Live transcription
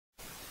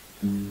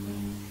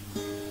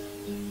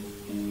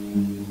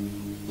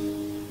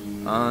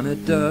On a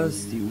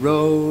dusty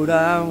road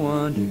I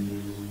wandered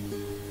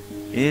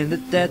in the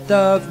dead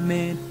of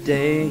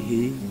midday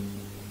heat.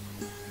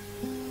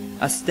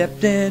 I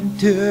stepped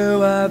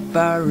into a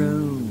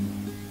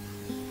barroom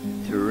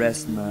to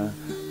rest my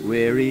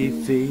weary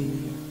feet.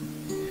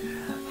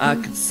 I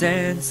could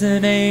sense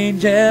an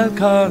angel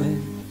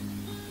calling,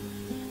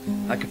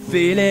 I could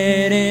feel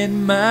it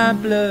in my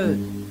blood.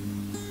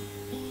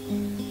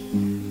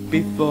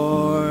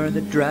 Before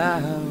the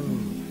drought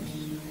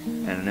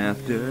and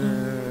after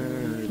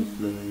the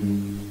flood,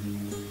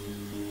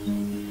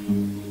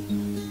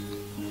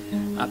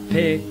 I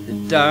picked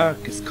the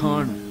darkest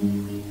corner,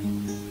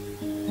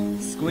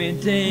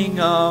 squinting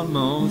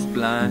almost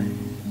blind.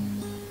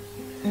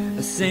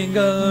 A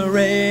single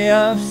ray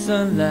of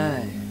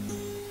sunlight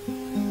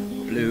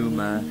blew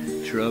my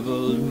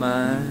troubled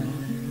mind.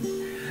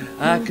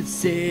 I could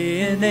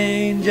see an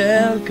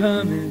angel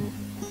coming,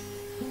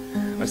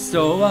 or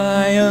so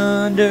I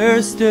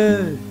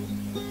understood.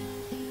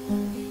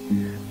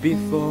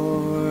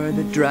 Before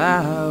the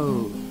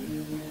drought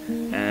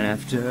and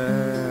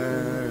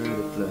after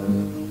the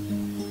flood,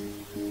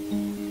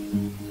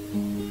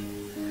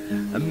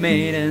 a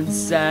maiden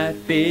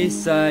sat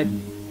beside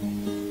me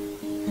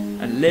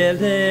and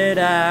lilted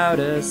out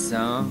a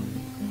song,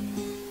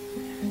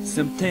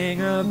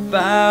 something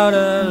about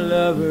a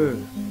lover,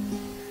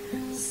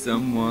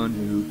 someone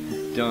who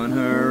done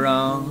her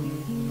wrong.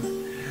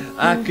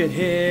 I could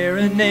hear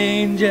an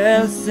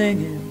angel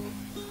singing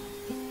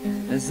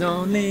as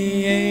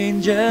only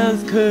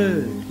angels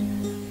could.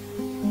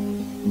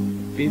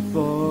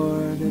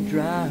 Before the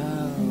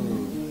drought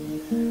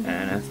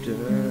and after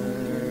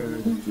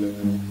the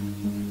flood.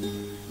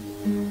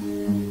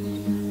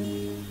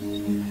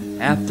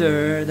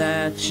 After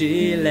that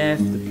she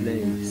left the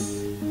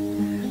place,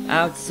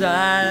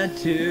 outside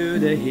to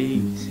the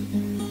heat.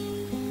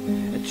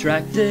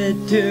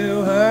 Attracted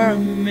to her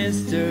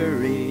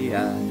mystery,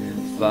 I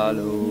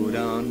followed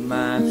on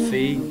my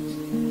feet.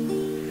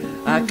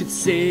 I could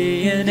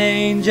see an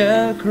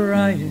angel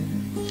crying,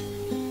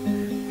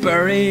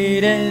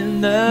 buried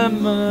in the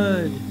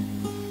mud.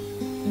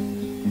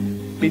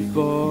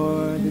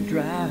 Before the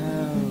drought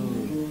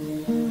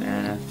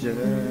and after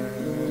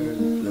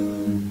the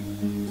flood.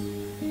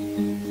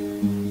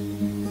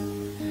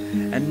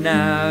 And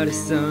now the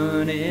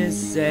sun is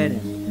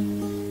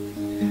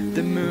setting,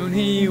 the moon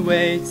he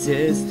waits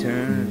his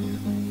turn.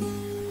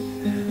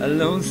 A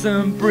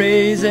lonesome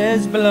breeze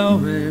is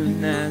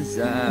blowing as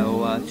I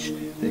watch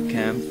the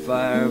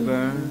campfire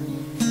burn.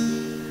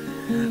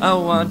 I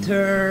want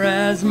her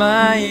as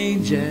my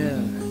angel,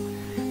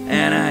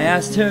 and I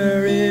asked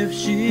her if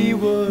she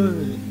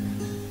would.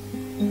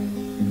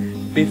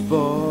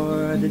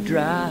 Before the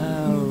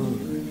drought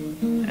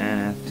and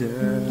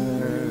after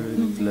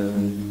the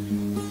flood.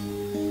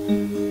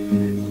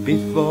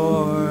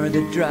 Before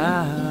the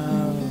drought